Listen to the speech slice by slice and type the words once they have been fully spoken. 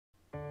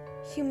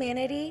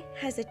Humanity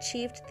has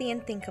achieved the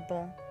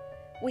unthinkable.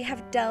 We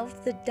have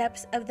delved the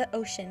depths of the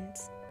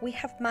oceans. We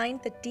have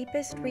mined the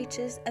deepest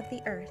reaches of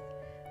the earth.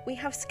 We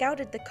have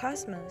scouted the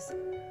cosmos.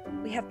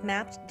 We have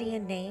mapped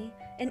DNA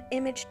and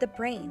imaged the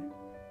brain.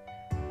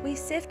 We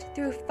sift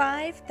through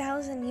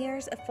 5,000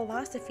 years of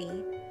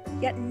philosophy,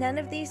 yet none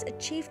of these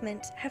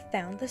achievements have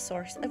found the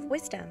source of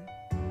wisdom.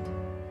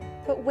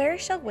 But where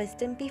shall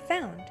wisdom be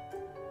found?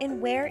 And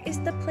where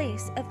is the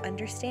place of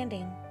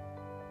understanding?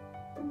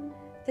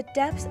 The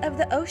depths of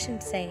the ocean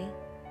say,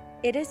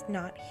 "It is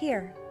not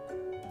here."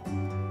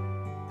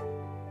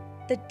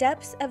 The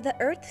depths of the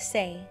earth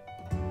say,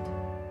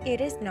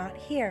 "It is not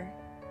here."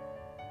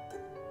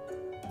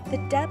 The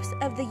depths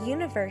of the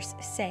universe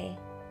say,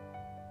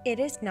 "It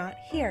is not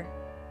here."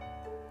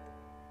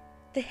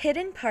 The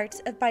hidden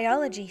parts of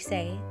biology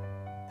say,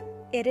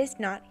 "It is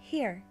not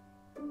here."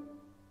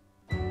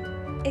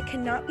 It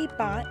cannot be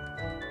bought,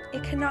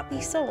 it cannot be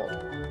sold,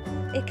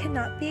 it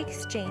cannot be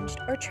exchanged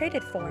or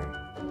traded for.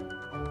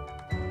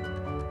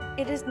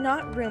 It is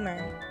not rumor,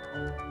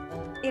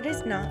 it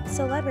is not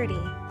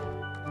celebrity.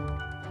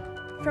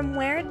 From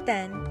where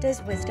then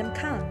does wisdom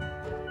come?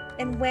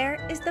 And where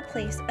is the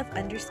place of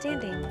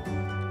understanding?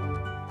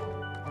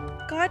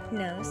 God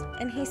knows,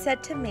 and he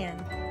said to man,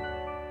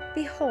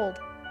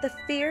 "Behold, the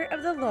fear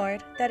of the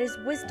Lord that is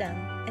wisdom,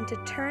 and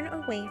to turn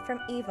away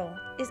from evil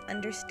is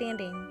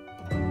understanding."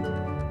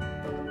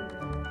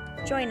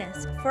 Join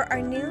us for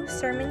our new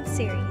sermon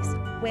series,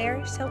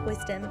 Where Shall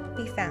Wisdom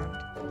Be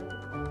Found?